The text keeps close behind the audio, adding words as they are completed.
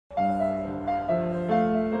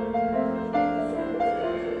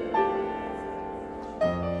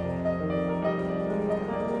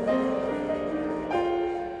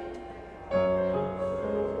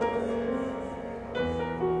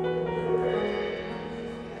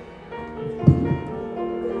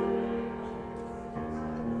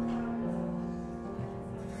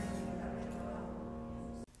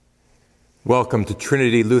Welcome to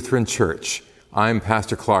Trinity Lutheran Church. I'm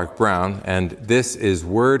Pastor Clark Brown, and this is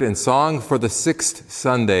Word and Song for the 6th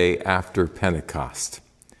Sunday after Pentecost.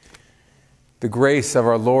 The grace of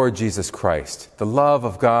our Lord Jesus Christ, the love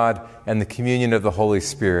of God, and the communion of the Holy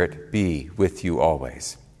Spirit be with you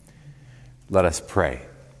always. Let us pray.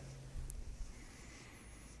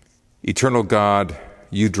 Eternal God,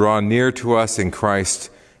 you draw near to us in Christ,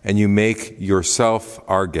 and you make yourself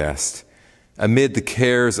our guest. Amid the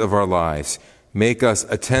cares of our lives, make us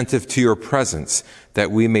attentive to your presence,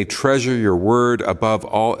 that we may treasure your word above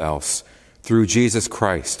all else, through Jesus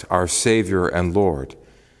Christ, our Savior and Lord.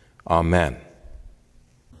 Amen.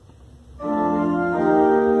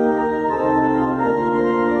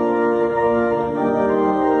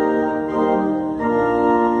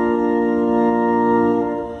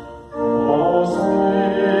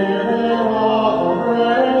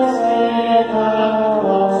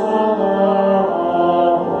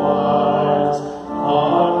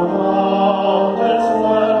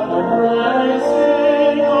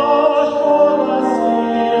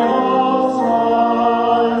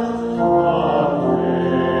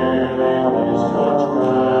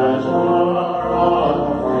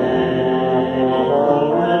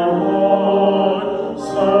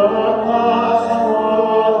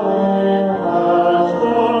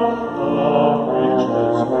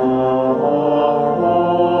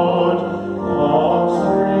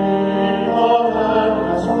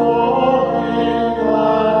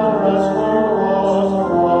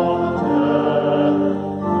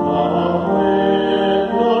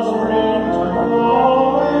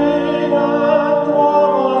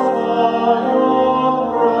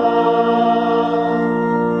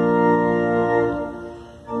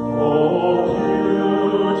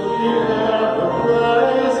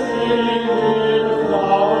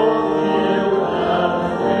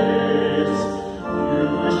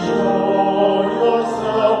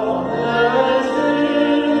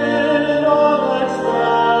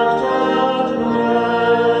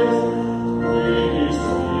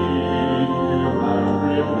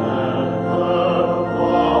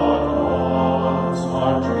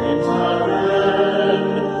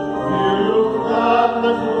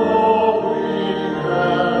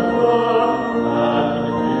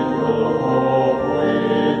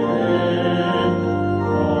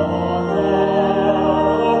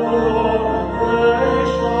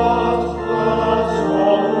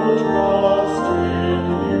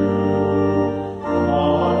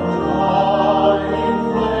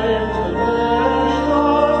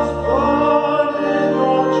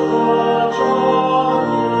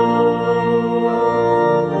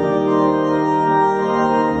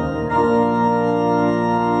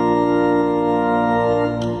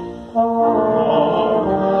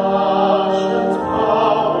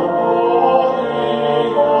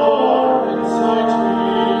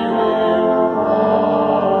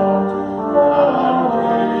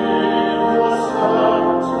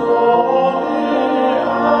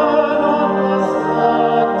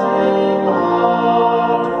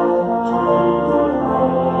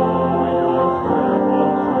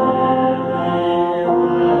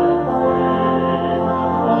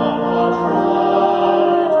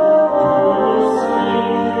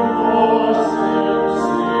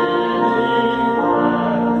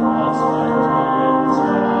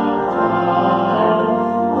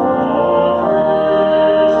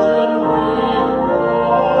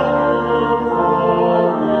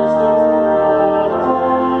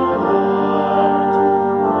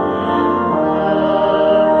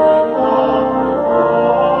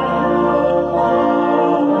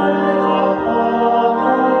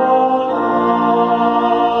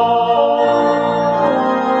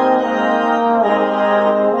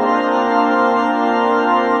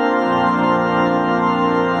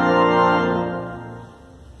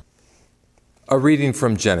 A reading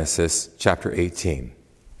from Genesis chapter 18.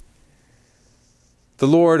 The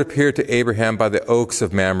Lord appeared to Abraham by the oaks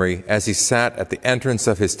of Mamre as he sat at the entrance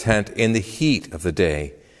of his tent in the heat of the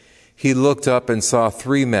day. He looked up and saw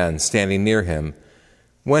 3 men standing near him.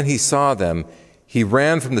 When he saw them, he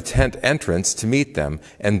ran from the tent entrance to meet them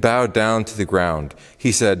and bowed down to the ground.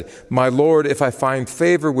 He said, "My Lord, if I find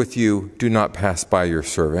favor with you, do not pass by your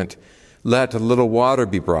servant. Let a little water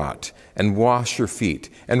be brought, and wash your feet,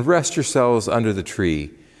 and rest yourselves under the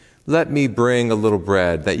tree. Let me bring a little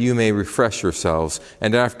bread, that you may refresh yourselves,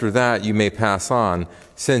 and after that you may pass on,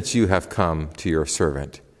 since you have come to your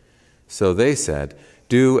servant." So they said,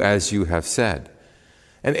 "Do as you have said."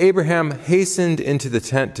 And Abraham hastened into the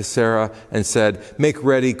tent to Sarah and said, "Make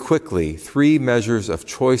ready quickly 3 measures of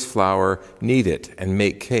choice flour, knead it, and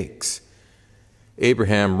make cakes."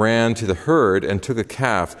 Abraham ran to the herd and took a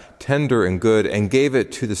calf, tender and good, and gave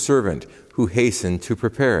it to the servant, who hastened to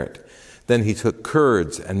prepare it. Then he took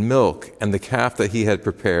curds and milk and the calf that he had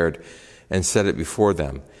prepared and set it before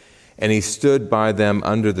them. And he stood by them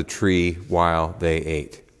under the tree while they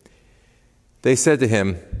ate. They said to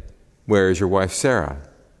him, "Where is your wife Sarah?"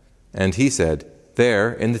 And he said,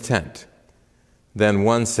 "There in the tent." Then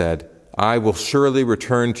one said, "I will surely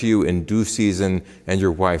return to you in due season, and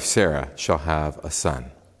your wife Sarah shall have a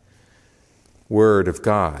son." Word of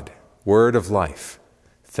God, word of life.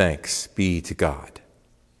 Thanks be to God.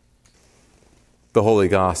 The Holy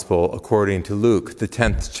Gospel according to Luke, the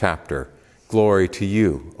 10th chapter. Glory to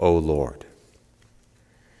you, O Lord.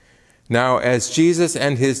 Now, as Jesus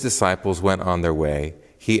and his disciples went on their way,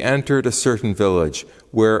 he entered a certain village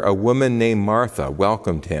where a woman named Martha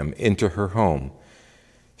welcomed him into her home.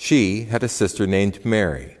 She had a sister named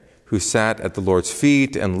Mary, who sat at the Lord's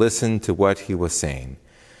feet and listened to what he was saying.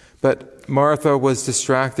 But Martha was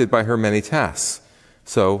distracted by her many tasks.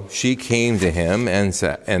 So she came to him and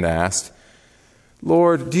asked,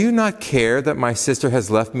 "Lord, do you not care that my sister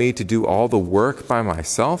has left me to do all the work by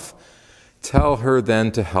myself? Tell her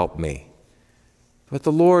then to help me." But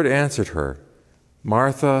the Lord answered her,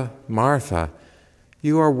 "Martha, Martha,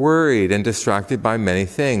 you are worried and distracted by many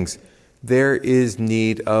things. There is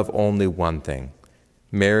need of only one thing.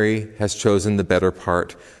 Mary has chosen the better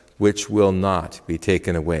part, which will not be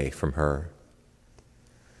taken away from her."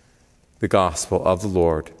 The Gospel of the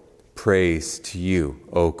Lord. Praise to you,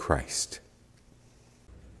 O Christ.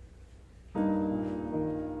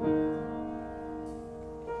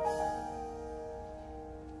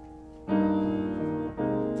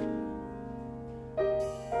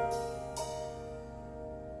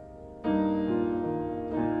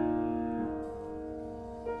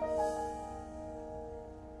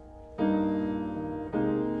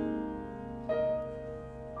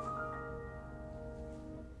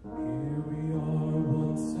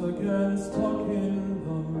 Stuck in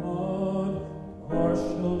the mud,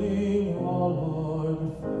 marshalling all our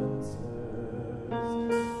defenses.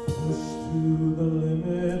 Pushed to the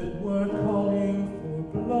limit, we're calling for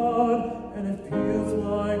blood, and it feels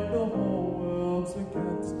like the whole world's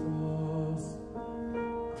against us.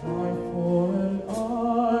 Eye for an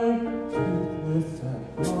eye, toothless and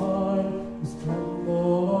blind, we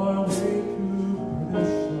stumble our way to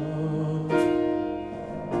perdition.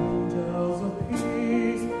 Angels of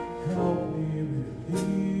peace, help me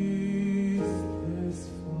release this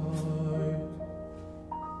fight.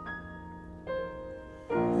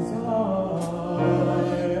 'Cause I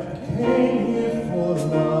came here for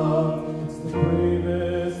love. It's the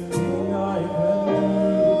bravest thing I can do.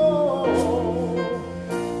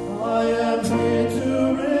 I am here to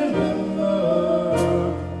remember,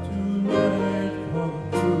 to let it come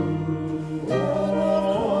through.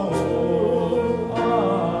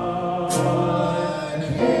 I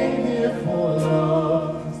came here for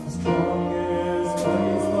love. It's the strongest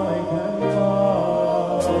place I can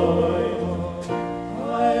find.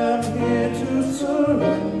 I am here to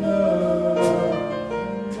surrender,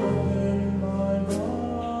 open my mind.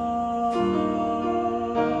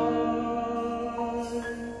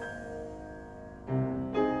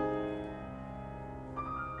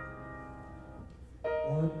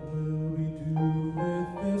 What will we do with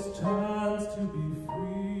this chance to be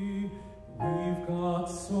free? We've got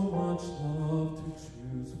so much love to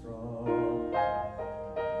choose from.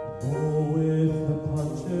 Roll with the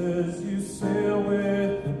punches, you sail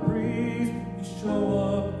with the breeze. You show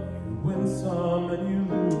up, you win some and you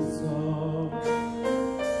lose some.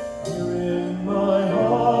 Here in my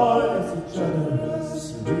heart is a generous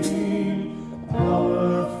dream, a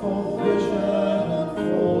powerful vision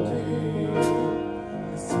unfolding.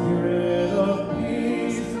 The spirit of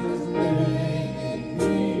peace is living in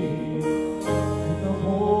me, and the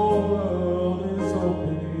whole world is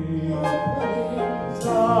opening. 'Cause I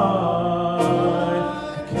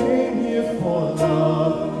came here for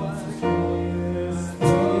love. It's the strongest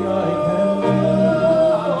thing I can do.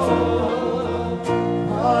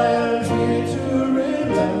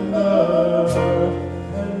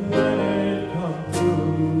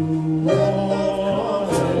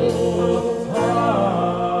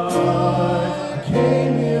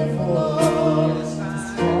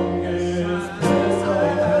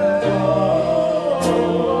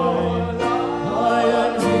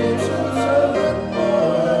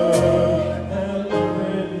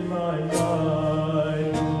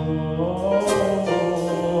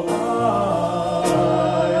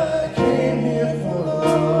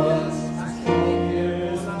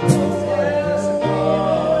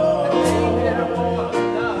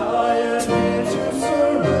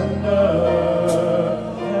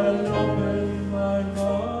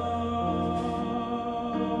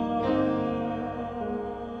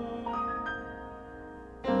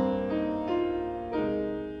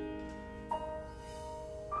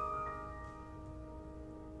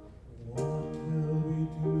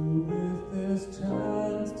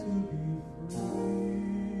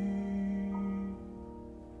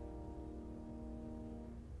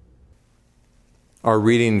 Our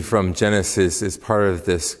reading from Genesis is part of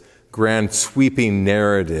this grand sweeping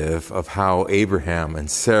narrative of how Abraham and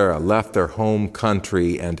Sarah left their home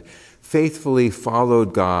country and faithfully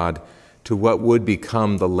followed God to what would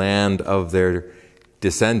become the land of their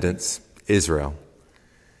descendants, Israel.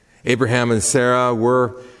 Abraham and Sarah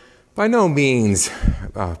were by no means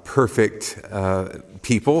perfect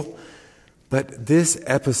people, but this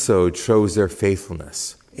episode shows their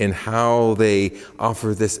faithfulness in how they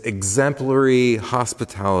offer this exemplary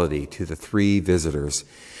hospitality to the three visitors.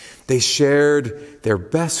 They shared their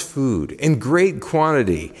best food in great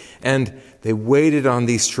quantity, and they waited on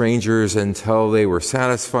these strangers until they were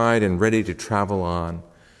satisfied and ready to travel on.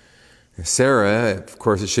 Sarah, of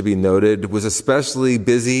course it should be noted, was especially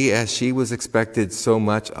busy as she was expected so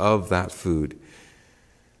much of that food.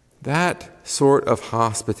 That sort of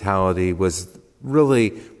hospitality was really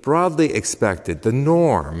broadly expected, the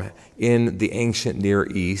norm in the ancient Near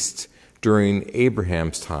East during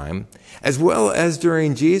Abraham's time, as well as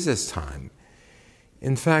during Jesus' time.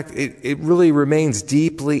 In fact, it really remains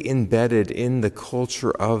deeply embedded in the culture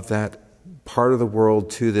of that part of the world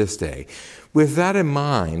to this day. With that in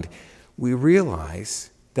mind, we realize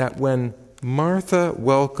that when Martha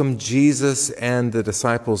welcomed Jesus and the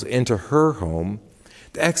disciples into her home,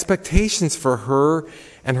 the expectations for her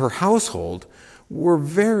and her household were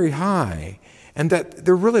very high, and that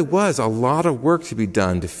there really was a lot of work to be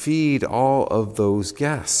done to feed all of those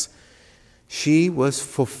guests. She was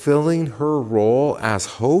fulfilling her role as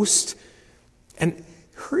host, and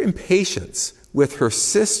her impatience with her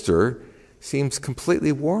sister seems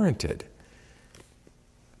completely warranted.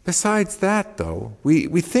 Besides that, though,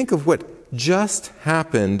 we think of what just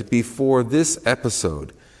happened before this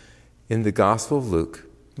episode in the Gospel of Luke,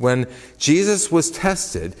 when Jesus was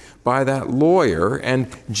tested by that lawyer, and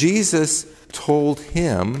Jesus told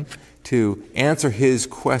him to answer his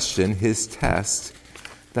question, his test,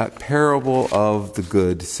 that parable of the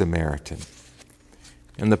Good Samaritan.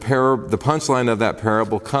 And the punchline of that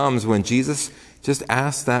parable comes when Jesus just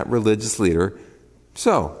asked that religious leader,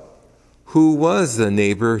 "So, who was the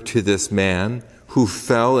neighbor to this man who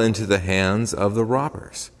fell into the hands of the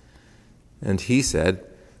robbers?" And he said,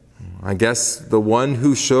 "I guess the one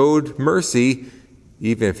who showed mercy,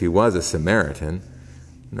 even if he was a Samaritan."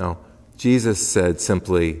 No, Jesus said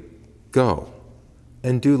simply, "Go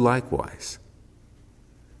and do likewise."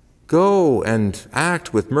 Go and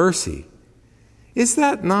act with mercy. Is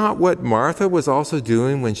that not what Martha was also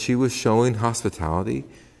doing when she was showing hospitality?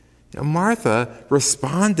 Now, Martha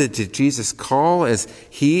responded to Jesus' call as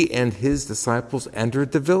he and his disciples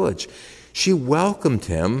entered the village. She welcomed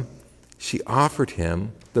him. She offered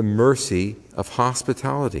him the mercy of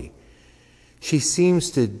hospitality. She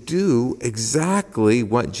seems to do exactly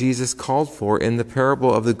what Jesus called for in the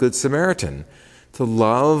parable of the Good Samaritan, to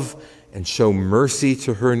love and show mercy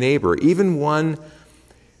to her neighbor, even one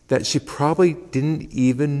that she probably didn't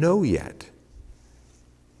even know yet.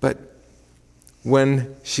 But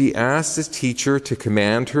when she asked his teacher to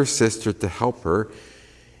command her sister to help her,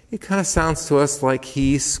 it kind of sounds to us like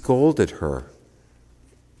he scolded her.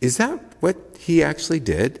 Is that what he actually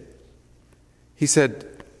did? He said,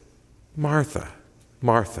 "Martha,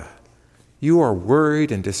 Martha, you are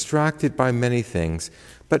worried and distracted by many things,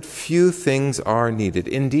 but few things are needed.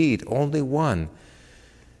 Indeed, only one.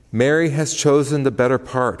 Mary has chosen the better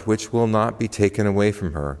part, which will not be taken away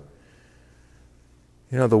from her."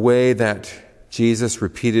 You know, the way that Jesus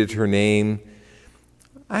repeated her name,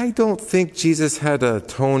 I don't think Jesus had a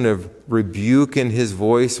tone of rebuke in his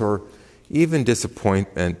voice or even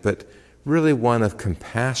disappointment, but really one of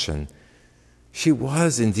compassion. She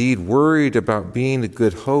was indeed worried about being a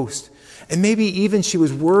good host. And maybe even she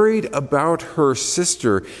was worried about her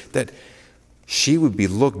sister, that she would be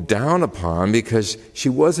looked down upon because she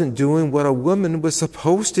wasn't doing what a woman was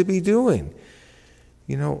supposed to be doing.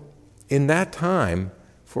 You know, in that time,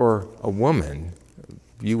 for a woman,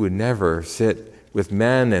 you would never sit with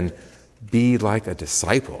men and be like a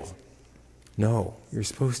disciple. No, you're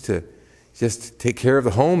supposed to just take care of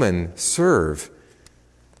the home and serve.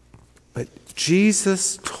 But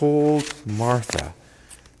Jesus told Martha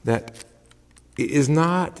that it is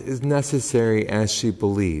not as necessary as she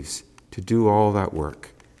believes to do all that work.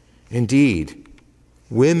 Indeed,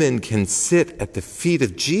 women can sit at the feet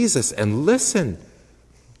of Jesus and listen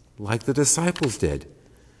like the disciples did.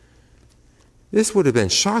 This would have been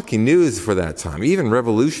shocking news for that time, even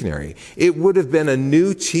revolutionary. It would have been a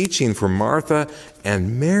new teaching for Martha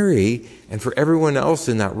and Mary and for everyone else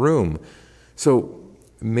in that room. So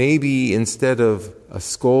maybe instead of a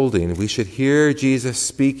scolding, we should hear Jesus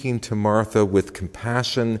speaking to Martha with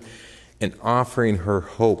compassion and offering her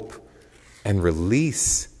hope and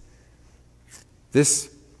release.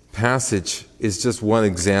 This passage is just one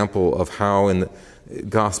example of how, in the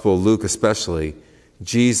Gospel of Luke especially,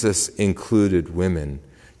 Jesus included women.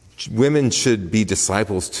 Women should be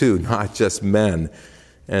disciples too, not just men.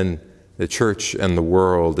 And the church and the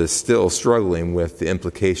world is still struggling with the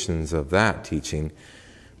implications of that teaching.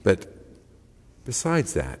 But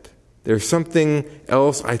besides that, there's something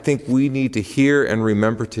else I think we need to hear and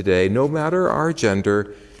remember today, no matter our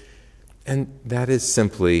gender, and that is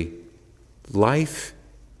simply, life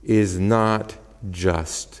is not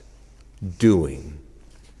just doing.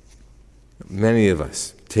 Many of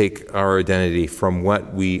us take our identity from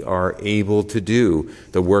what we are able to do,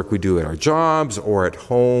 the work we do at our jobs or at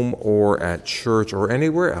home or at church or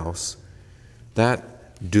anywhere else.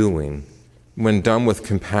 That doing, when done with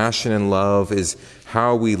compassion and love, is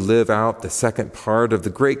how we live out the second part of the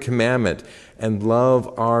great commandment and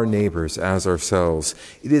love our neighbors as ourselves.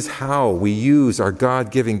 It is how we use our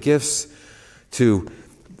God-given gifts to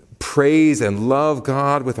praise and love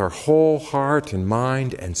God with our whole heart and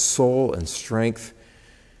mind and soul and strength.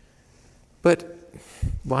 But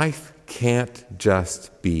life can't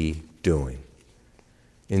just be doing.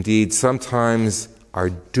 Indeed, sometimes our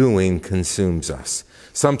doing consumes us.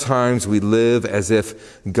 Sometimes we live as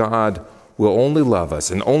if God will only love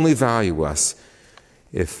us and only value us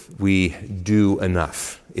if we do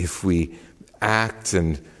enough, if we act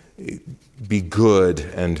and be good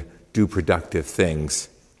and do productive things.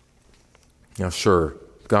 Now, sure,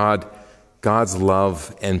 God's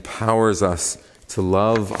love empowers us to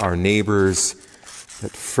love our neighbors,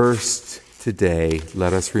 but first today,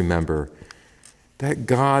 let us remember that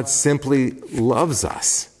God simply loves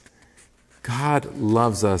us. God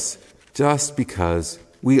loves us just because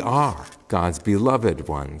we are God's beloved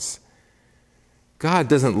ones. God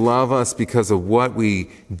doesn't love us because of what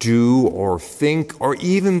we do or think or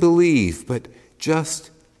even believe, but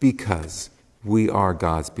just because we are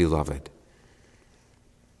God's beloved.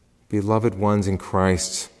 Beloved ones in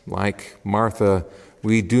Christ, like Martha,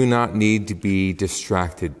 we do not need to be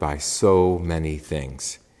distracted by so many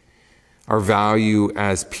things. Our value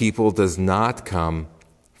as people does not come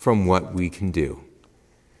from what we can do.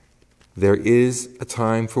 There is a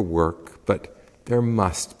time for work, but there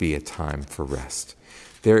must be a time for rest.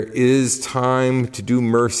 There is time to do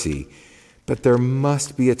mercy, but there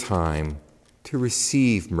must be a time to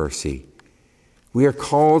receive mercy. We are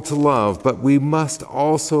called to love, but we must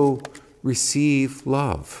also receive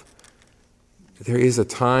love. There is a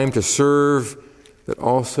time to serve, but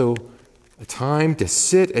also a time to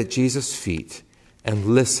sit at Jesus' feet and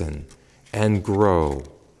listen and grow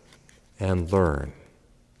and learn.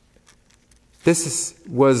 This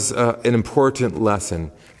was an important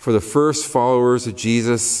lesson for the first followers of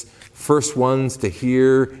Jesus, first ones to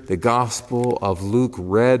hear the Gospel of Luke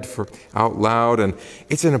read out loud, and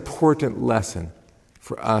it's an important lesson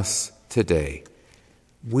for us today.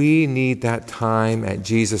 We need that time at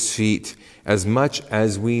Jesus' feet as much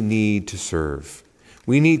as we need to serve.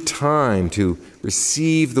 We need time to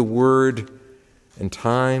receive the word and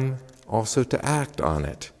time also to act on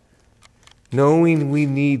it. Knowing we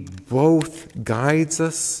need both guides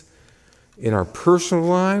us in our personal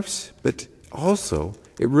lives, but also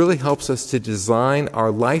it really helps us to design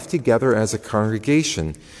our life together as a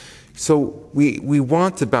congregation. So we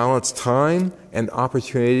want to balance time and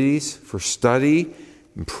opportunities for study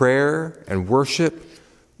and prayer and worship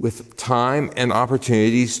with time and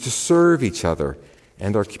opportunities to serve each other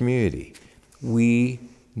and our community. We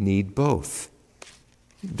need both.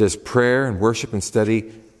 Does prayer and worship and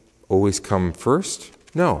study always come first?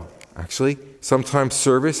 No, actually. Sometimes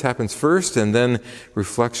service happens first and then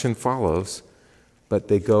reflection follows, but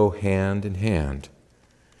they go hand in hand.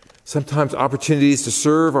 Sometimes opportunities to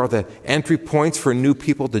serve are the entry points for new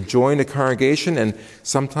people to join a congregation, and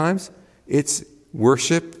sometimes it's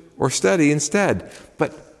worship or study instead.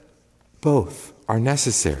 But both are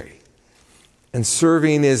necessary. And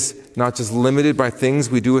serving is not just limited by things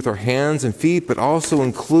we do with our hands and feet, but also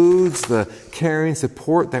includes the caring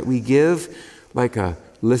support that we give, like a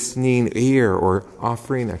listening ear or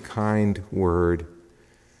offering a kind word.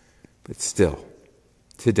 But still,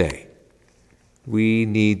 today, we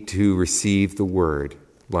need to receive the word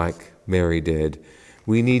like Mary did.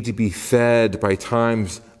 We need to be fed by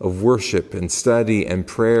times of worship and study and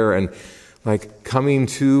prayer, and like coming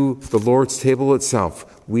to the Lord's table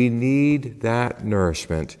itself. We need that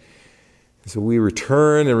nourishment. So we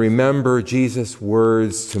return and remember Jesus'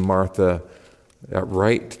 words to Martha that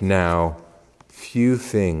right now, few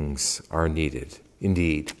things are needed.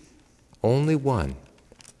 Indeed, only one.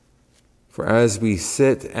 For as we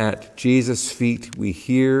sit at Jesus' feet, we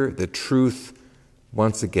hear the truth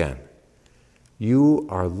once again. You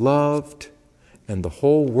are loved and the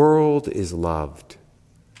whole world is loved.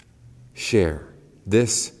 Share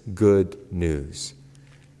this good news.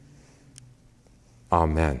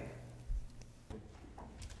 Amen.